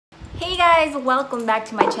Hey guys, welcome back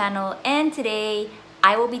to my channel, and today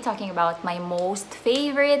I will be talking about my most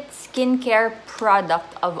favorite skincare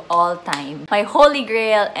product of all time. My holy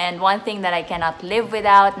grail and one thing that I cannot live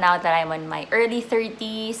without now that I'm in my early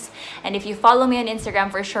 30s. And if you follow me on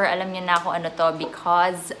Instagram, for sure alam niyo na kung ano to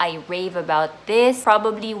because I rave about this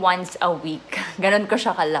probably once a week. Ganon ko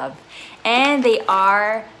siya ka-love. And they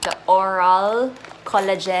are the oral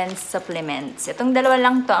collagen supplements. Itong dalawa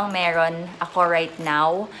lang to ang meron ako right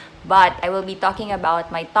now. But I will be talking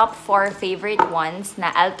about my top 4 favorite ones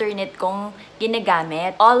na alternate kong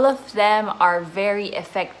ginagamit. All of them are very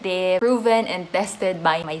effective, proven and tested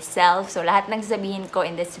by myself. So lahat ng sabihin ko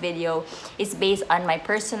in this video is based on my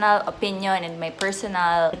personal opinion and my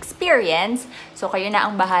personal experience. So kayo na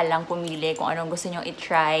ang bahalang pumili kung anong gusto nyo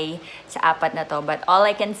i-try sa apat na to. But all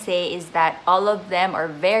I can say is that all of them are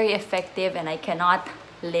very effective and I cannot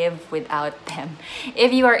live without them.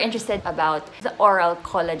 If you are interested about the oral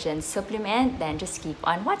collagen supplement, then just keep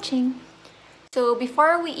on watching. So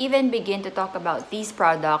before we even begin to talk about these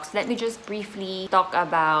products, let me just briefly talk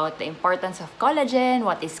about the importance of collagen,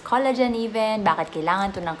 what is collagen even, bakit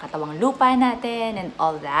kailangan to ng katawang lupa natin, and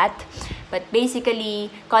all that. But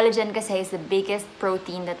basically, collagen kasi is the biggest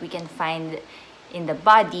protein that we can find in the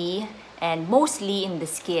body, and mostly in the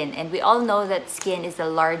skin. And we all know that skin is the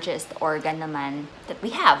largest organ naman that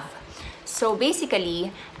we have. So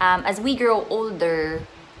basically, as we grow older,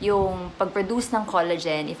 yung pag-produce ng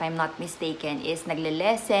collagen, if I'm not mistaken, is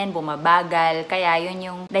nagle-lessen, bumabagal. Kaya yun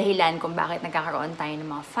yung dahilan kung bakit nagkakaroon tayo ng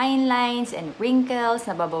mga fine lines and wrinkles,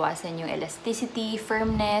 nababawasan yung elasticity,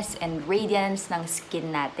 firmness, and radiance ng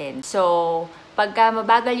skin natin. So, pagka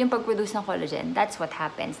mabagal yung pag-produce ng collagen, that's what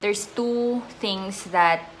happens. There's two things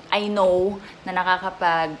that I know na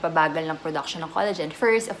nakakapagpabagal ng production ng collagen.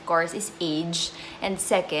 First, of course, is age. And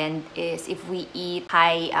second is if we eat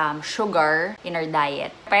high sugar in our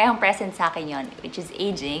diet. Parang present sa akin yun, which is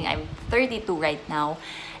aging. I'm 32 right now.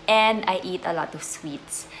 And I eat a lot of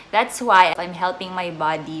sweets. That's why I'm helping my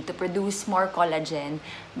body to produce more collagen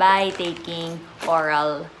by taking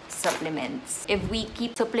oral supplements. If we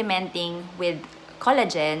keep supplementing with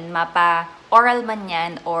collagen, mapa-oral man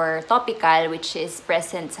yan or topical, which is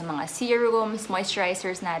present sa mga serums,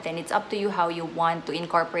 moisturizers natin. It's up to you how you want to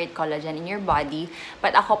incorporate collagen in your body.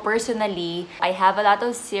 But ako personally, I have a lot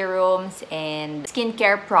of serums and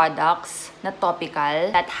skincare products na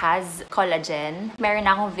topical that has collagen. Meron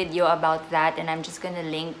akong video about that and I'm just gonna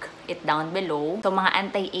link it down below. So mga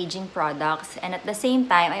anti-aging products, and at the same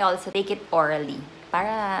time, I also take it orally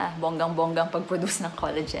para bonggang-bonggang pag-produce ng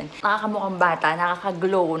collagen. Nakakamukhang bata,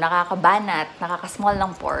 nakaka-glow, nakakabanat, nakaka-small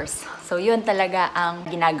ng pores. So, yun talaga ang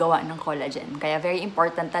ginagawa ng collagen. Kaya very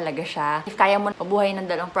important talaga siya. If kaya mo mabuhay ng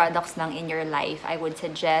dalawang products lang in your life, I would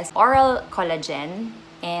suggest oral collagen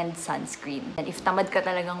and sunscreen. And if tamad ka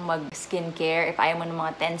talagang mag-skincare, if ayaw mo ng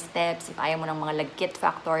mga 10 steps, if ayaw mo ng mga lagkit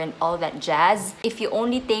factor and all that jazz, if you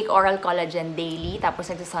only take oral collagen daily, tapos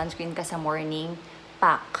nagsa-sunscreen ka sa morning,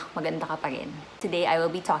 maganda ka pa rin. Today, I will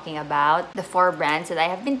be talking about the 4 brands that I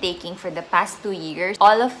have been taking for the past 2 years.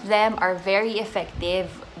 All of them are very effective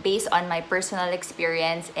based on my personal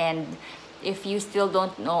experience, and if you still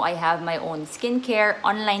don't know, I have my own skincare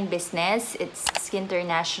online business. It's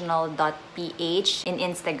skinternational.ph in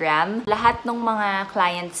Instagram. Lahat ng mga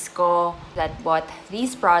clients ko that bought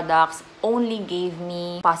these products only gave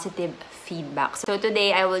me positive feedback. So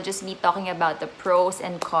today, I will just be talking about the pros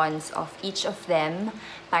and cons of each of them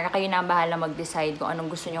para kayo na bahala mag-decide kung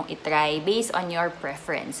anong gusto nyong itry based on your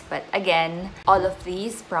preference. But again, all of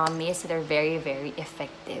these promise they're very, very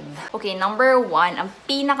effective. Okay, number 1, ang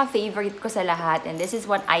pinaka-favorite ko sa lahat, and this is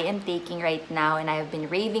what I am taking right now and I have been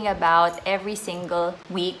raving about every single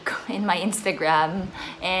week in my Instagram.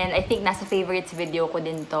 And I think nasa favorites video ko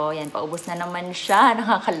din to. Yan, paubos na naman siya.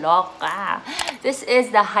 Nakakaloka. This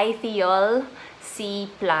is the HYTHIOLC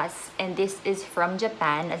Plus, and this is from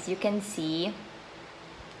Japan. As you can see,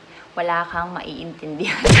 wala kang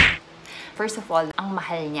maiintindihan. First of all, ang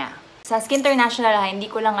mahal niya. Sa Skin International,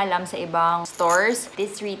 hindi ko lang alam sa ibang stores.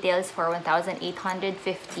 This retails for 1,850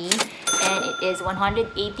 and it is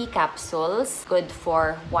 180 capsules. Good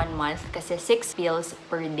for 1 month kasi 6 pills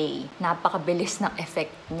per day. Napakabilis ng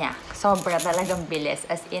effect niya. Sobra talagang bilis.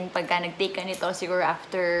 As in, pagka nag-take ka nito, siguro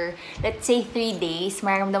after, let's say 3 days,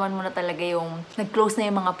 maramdaman mo na talaga yung nag-close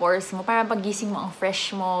na yung mga pores mo. Parang pagising mo, ang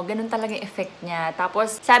fresh mo. Ganun talaga yung effect niya.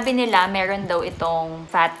 Tapos, sabi nila, meron daw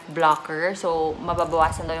itong fat blocker. So,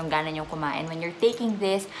 mababawasan daw yung gana yung kumain when you're taking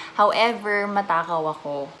this. However, matakaw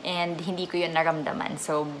ako and hindi ko yun naramdaman.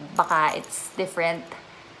 So, baka it's different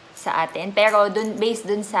sa atin. Pero based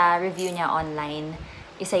dun sa review niya online,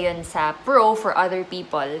 isa yun sa pro for other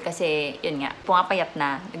people kasi yun nga, pumapayat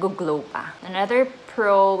na, nag-glow pa. Another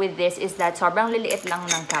pro with this is that sobrang liliit lang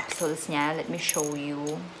ng capsules niya. Let me show you.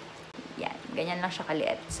 Yan, ganyan lang siya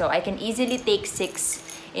kaliit. So, I can easily take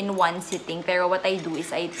 6 in one sitting. Pero what I do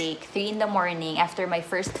is I take 3 in the morning after my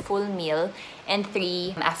first full meal and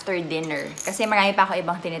 3 after dinner. Kasi marami pa ako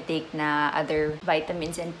ibang tinitake na other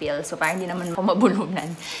vitamins and pills. So, parang hindi naman ako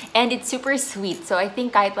mabulunan. And it's super sweet. So, I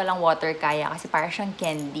think kahit walang water kaya kasi parang siyang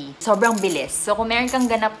candy. Sobrang bilis. So, kung meron kang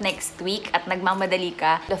ganap next week at nagmamadali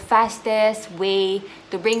ka, the fastest way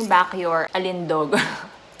to bring back your alindog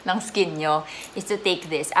ng skin nyo is to take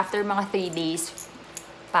this. After mga 3 days,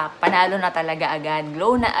 panalo na talaga agad,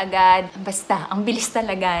 glow na agad. Basta, ang bilis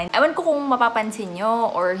talaga. Ewan ko kung mapapansin nyo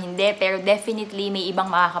or hindi, pero definitely may ibang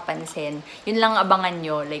makakapansin. Yun lang abangan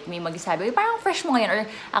nyo. Like, may magsasabi, parang fresh mo ngayon or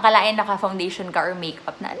akalain naka-foundation ka or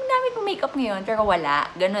makeup na, anong gamit mo makeup ngayon? Pero wala.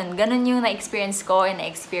 Ganun. Ganun yung na-experience ko and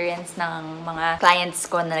na-experience ng mga clients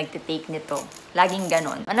ko na nagtitake nito. Laging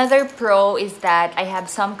ganun. Another pro is that I have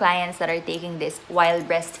some clients that are taking this while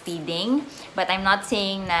breastfeeding. But I'm not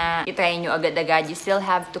saying na itry nyo agad-agad. You still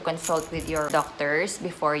have to consult with your doctors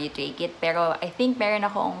before you take it. Pero I think meron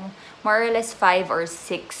akong more or less 5 or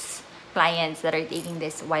 6 clients that are taking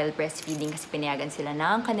this while breastfeeding kasi pinayagan sila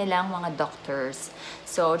ng kanilang mga doctors.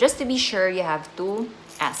 So just to be sure, you have to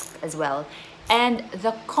ask as well. And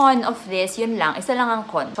the con of this, yun lang. Isa lang ang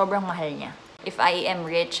con. Sobrang mahal niya. If I am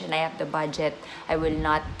rich and I have the budget, I will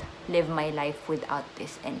not live my life without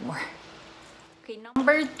this anymore. Okay,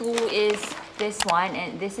 number 2 is this one,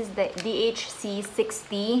 and this is the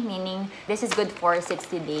DHC60, meaning this is good for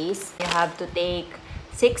 60 days. You have to take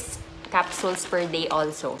 6 capsules per day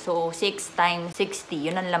also. So, 6 times 60,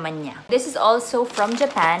 yun ang laman niya. This is also from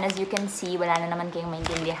Japan. As you can see, wala na naman kayong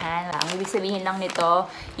maintindihan. Ang ibig sabihin lang nito,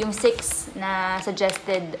 yung 6 na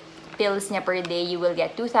suggested pills niya per day, you will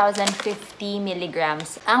get 2,050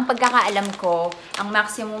 milligrams. Ang pagkakaalam ko, ang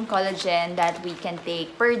maximum collagen that we can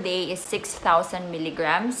take per day is 6,000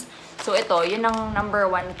 milligrams. So ito, yun ang number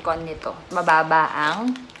 1 con nito. Mababa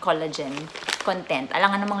ang collagen content.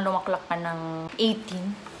 Alangan namang lumaklak ka ng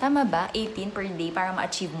 18. Tama ba? 18 per day para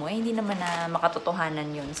ma-achieve mo. Hindi naman na makatotohanan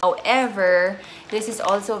yun. However, this is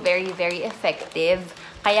also very, very effective.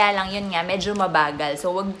 Kaya lang yun nga, medyo mabagal.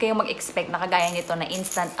 So, huwag kayong mag-expect na kagaya nito na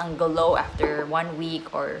instant ang glow after 1 week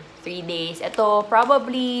or 3 days. Ito,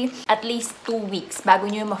 probably at least 2 weeks bago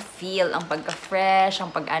nyo ma-feel ang pagka-fresh,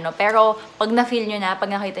 ang pag-ano. Pero, pag na-feel nyo na,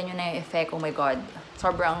 pag nakita nyo na yung effect, oh my God,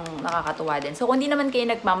 sobrang nakakatuwa din. So, kung di naman kayo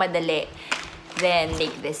nagmamadali, then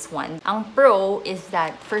take this one. Ang pro is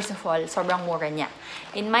that, first of all, sobrang mura niya.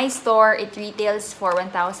 In my store, it retails for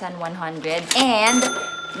 1,100 and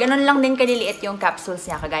ganun lang din kaliliit yung capsules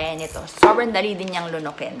niya, kagaya nito. Sobrang dali din niyang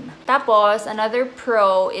lunukin. Tapos, another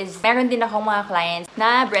pro is, meron din akong mga clients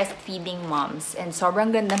na breastfeeding moms. And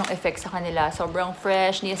sobrang ganda ng effect sa kanila. Sobrang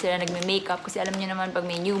fresh, hindi sila nagme-makeup. Kasi alam niyo naman, pag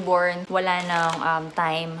may newborn, wala nang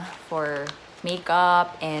time for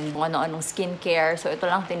makeup and ano-anong skincare. So, ito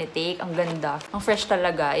lang tinitake. Ang ganda. Ang fresh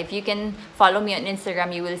talaga. If you can follow me on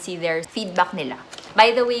Instagram, you will see their feedback nila.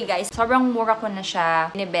 By the way, guys, sobrang mura ko na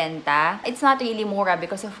siya binibenta. It's not really mura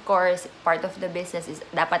because, of course, part of the business is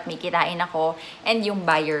dapat may kitain ako and yung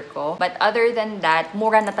buyer ko. But other than that,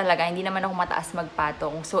 mura na talaga. Hindi naman ako mataas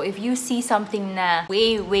magpatong. So, if you see something na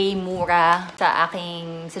way, way mura sa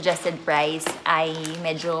aking suggested price, ay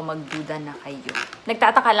medyo magduda na kayo.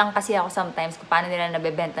 Nagtataka lang kasi ako sometimes kung paano nila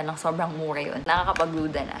nabebenta ng sobrang mura yun.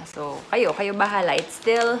 Nakakapagduda na. So, kayo bahala. It's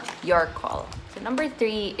still your call. So, number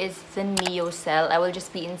 3 is the NEOCELL. I will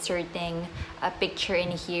just be inserting a picture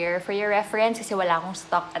in here for your reference kasi wala akong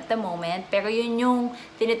stock at the moment. Pero yun yung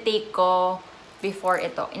tinitake ko before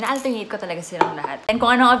ito. Ina-alternate ko talaga silang lahat. And kung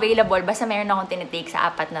anong available, basta meron akong tinitake sa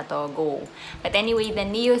 4 na to, go. But anyway, the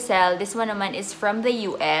NEOCELL, this one naman is from the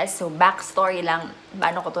US. So, backstory lang,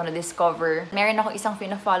 paano ko to na-discover. Meron akong isang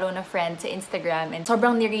pina-follow na friend sa Instagram and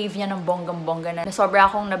sobrang ni-rave niya ng bonggang-bongga na sobra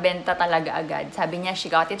akong nabenta talaga agad. Sabi niya, she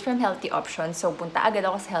got it from Healthy Options. So, punta agad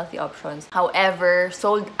ako sa Healthy Options. However,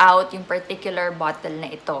 sold out yung particular bottle na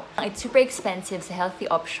ito. It's super expensive sa Healthy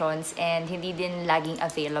Options and hindi din laging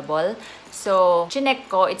available. So, chinek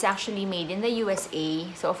ko, it's actually made in the USA.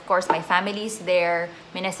 So, of course, my family is there.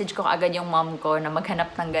 Minessage ko agad yung mom ko na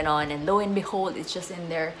maghanap ng ganon. And lo and behold, it's just in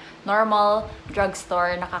their normal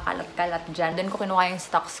drugstore. Nakakalat-kalat dyan. Doon ko kinuha yung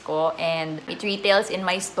stocks ko. And it retails in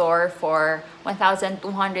my store for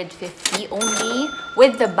 1,250 only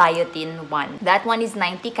with the biotin one. That one is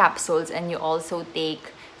 90 capsules and you also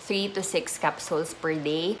take 3 to 6 capsules per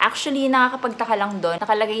day. Actually, nakakapagtaka lang doon.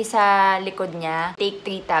 Nakalagay sa likod niya, take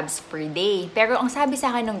 3 tabs per day. Pero ang sabi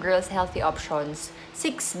sa akin ng girls Healthy Options,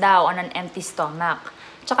 6 daw on an empty stomach.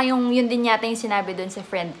 Tsaka yun din yata yung sinabi dun sa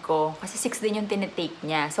friend ko. Kasi 6 din yung tinitake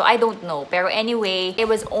niya. So, I don't know. Pero anyway, I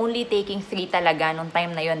was only taking 3 talaga nung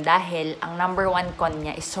time na yun dahil ang number 1 con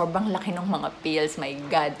niya is sobrang laki ng mga pills. My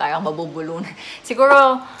God, parang mabubulun.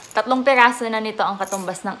 Siguro, 3 piraso na nito ang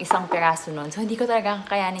katumbas ng 1 piraso nun. So, hindi ko talaga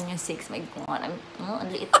kakayanin yung 6. My God, ang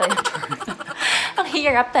liit talaga. Ang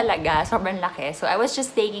hirap talaga. Sobrang laki. So, I was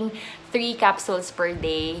just taking 3 capsules per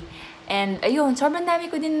day. And ayun, sobrang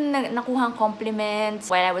dami ko din nakuhang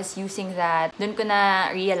compliments while I was using that. Doon ko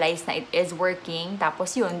na realize na it is working.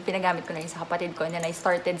 Tapos yun, pinagamit ko na yun sa kapatid ko. And then I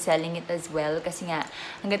started selling it as well. Kasi nga,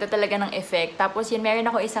 ang ganda talaga ng effect. Tapos yun, meron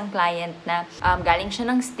ako isang client na galing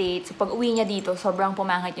siya ng States. So pag uwi niya dito, sobrang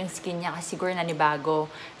pumangit yung skin niya kasi siguro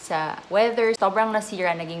nanibago sa weather. Sobrang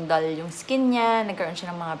nasira, naging dull yung skin niya. Nagkaroon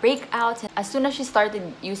siya ng mga breakouts. As soon as she started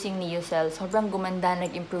using NEOCELL, sobrang gumanda,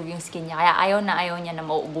 nag-improve yung skin niya. Kaya ayaw niya na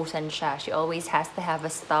mauubusan siya. She always has to have a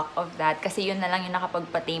stock of that kasi yun na lang yung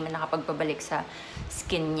nakapagpatame na nakapagpabalik sa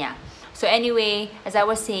skin niya. So anyway, as I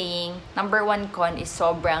was saying, number 1 con is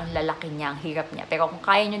sobrang lalaki niya, ang hirap niya. Pero kung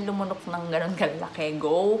kaya niyo lumunok ng ganun kalaki,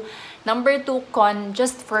 go. Number 2 con,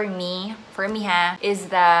 just for me ha, is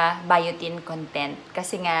the biotin content.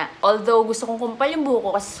 Kasi nga, although gusto kong kumpal yung buhok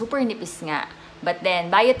ko kasi super nipis nga, but then,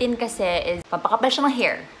 biotin kasi is pampakapal siya ng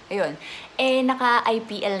hair. Ayun. Eh,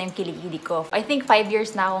 naka-IPL na yung kilikili ko. I think 5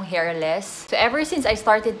 years na akong hairless. So, ever since I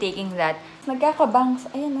started taking that,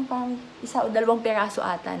 nagkakabangs, ayan, parang 1 o 2 piraso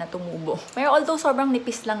ata na tumubo. Pero although sobrang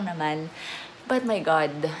nipis lang naman, but my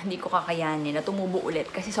God, hindi ko kakayanin na tumubo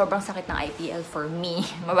ulit kasi sobrang sakit ng IPL for me.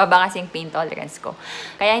 Mababa kasi yung pain tolerance ko.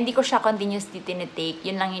 Kaya hindi ko siya continuously tinitake.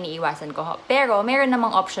 Yun lang iniiwasan ko. Pero meron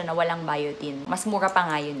namang option na walang biotin. Mas mura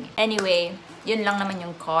pa nga yun. Anyway, yun lang naman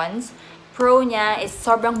yung cons. Pro niya is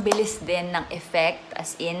sobrang bilis din ng effect,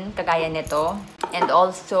 as in, kagaya nito. And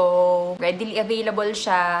also, readily available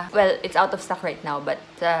siya. Well, it's out of stock right now, but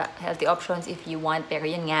healthy options if you want. Pero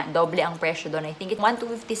yun nga, doble ang presyo doon. I think it's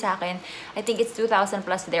 1,250 sa akin. I think it's 2,000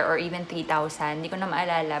 plus there or even 3,000. Hindi ko na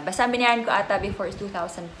maalala. Basta binayaran ko ata before is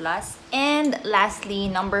 2,000 plus. And lastly,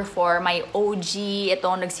 number 4, my OG.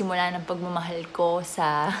 Ito ang nagsimula ng pagmamahal ko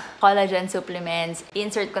sa collagen supplements.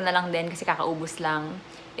 Insert ko na lang din kasi kakaubos lang.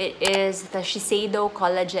 It is the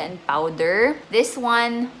SHISEIDOTHECOLLAGEN powder. This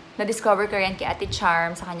one, na-discover ko rin kay Ate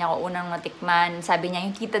Charm. Sa kanya ko unang natikman. Sabi niya,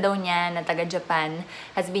 yung tita daw niya na taga-Japan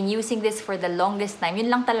has been using this for the longest time.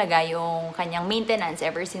 Yun lang talaga yung kanyang maintenance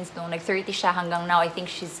ever since nung nag-30 siya hanggang now. I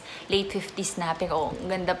think she's late 50s na. Pero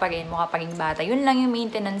ganda pa rin, mukha pa rin bata. Yun lang yung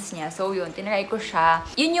maintenance niya. So yun, tinry ko siya.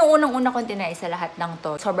 Yun yung unang-una kong tinry sa lahat ng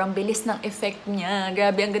to. Sobrang bilis ng effect niya.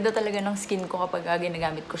 Grabe, ang ganda talaga ng skin ko kapag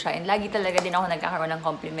ginagamit ko siya. And lagi talaga din ako nagkakaroon ng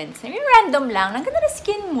compliments. I mean, random lang. Ang ganda ng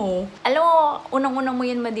skin mo. Alam mo, unang-unang mo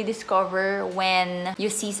yun discover when you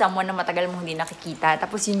see someone na matagal mo hindi nakikita.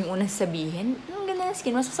 Tapos yun yung unang sabihin, ang ganda ng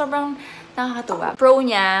skin mo. So, sobrang nakakatuwa. Pro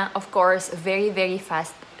niya, of course, very, very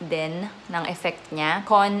fast din ng effect niya.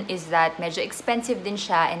 Con is that medyo expensive din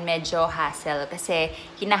siya and medyo hassle kasi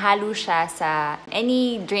hinahalo siya sa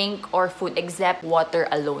any drink or food except water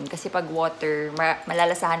alone. Kasi pag water,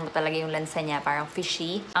 malalasahan mo talaga yung lansa niya, parang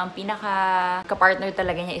fishy. Ang pinaka-partner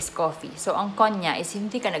talaga niya is coffee. So, ang con niya is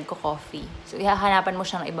hindi ka nagko-coffee. So, ihahanapan mo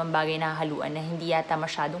siya ng ibang bagay na haluan na hindi yata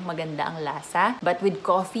masyadong maganda ang lasa. But with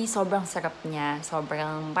coffee, sobrang sarap niya.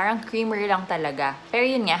 Sobrang parang creamer lang talaga. Pero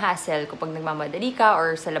yun nga, hassle. Kapag nagmamadali ka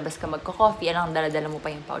or sa labas ka magko-coffee, alang dala-dala mo pa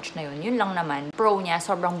yung pouch na yun. Yun lang naman. Pro niya,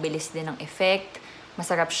 sobrang bilis din ng effect.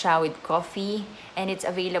 Masarap siya with coffee. And it's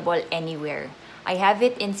available anywhere. I have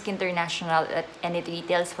it in Skin International and it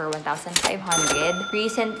retails for 1,500.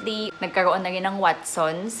 Recently, nagkaroon na rin ng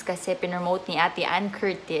Watsons kasi pinromote ni Ate Ann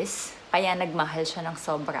Curtis. Kaya nagmahal siya ng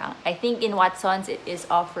sobrang. I think in Watsons, it is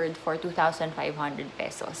offered for 2,500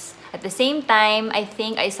 pesos. At the same time, I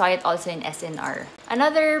think I saw it also in SNR.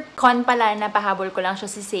 Another con pala na pahabol ko lang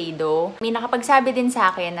siya si Seido. May nakapagsabi din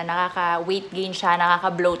sa akin na nakaka-weight gain siya,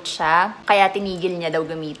 nakaka-bloat siya, kaya tinigil niya daw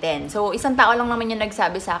gamitin. So, isang tao lang naman yung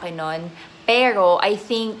nagsabi sa akin nun. Pero, I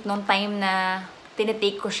think, nung time na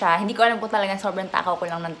tinitake ko siya, hindi ko alam kung talagang sobrang takaw ko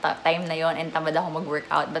lang ng time na yon and tamad ako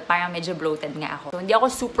mag-workout, but parang medyo bloated nga ako. So, hindi ako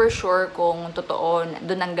super sure kung totoo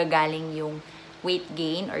doon ang gagaling yung weight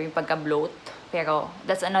gain or yung pagka-bloat. Pero,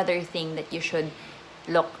 that's another thing that you should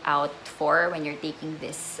look out for when you're taking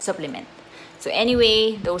this supplement. So,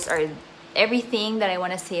 anyway, those are everything that I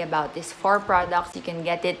want to say about these 4 products. You can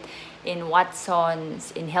get it in Watsons,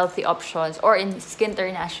 in Healthy Options, or in Skin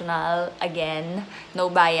International. Again, no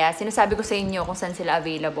bias. Sinasabi ko sa inyo kung saan sila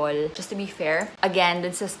available. Just to be fair, again, dun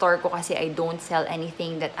sa store ko kasi I don't sell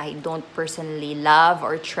anything that I don't personally love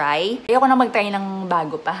or try. Ayoko na mag-try ng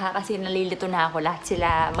bago pa ha, kasi nalilito na ako. Lahat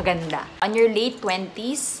sila maganda. On your late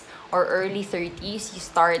 20s, or early 30s, you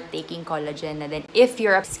start taking collagen. And then if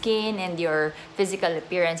your skin and your physical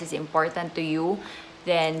appearance is important to you,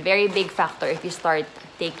 then very big factor if you start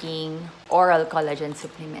taking oral collagen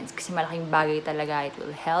supplements. Kasi malaking bagay talaga. It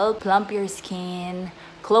will help plump your skin,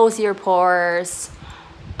 close your pores,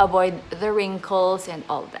 avoid the wrinkles, and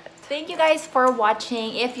all that. Thank you guys for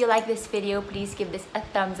watching. If you like this video, please give this a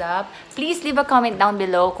thumbs up. Please leave a comment down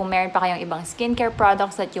below kung meron pa kayong ibang skincare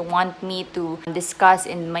products that you want me to discuss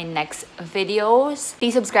in my next videos.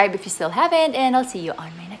 Please subscribe if you still haven't, and I'll see you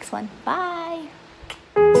on my next one. Bye!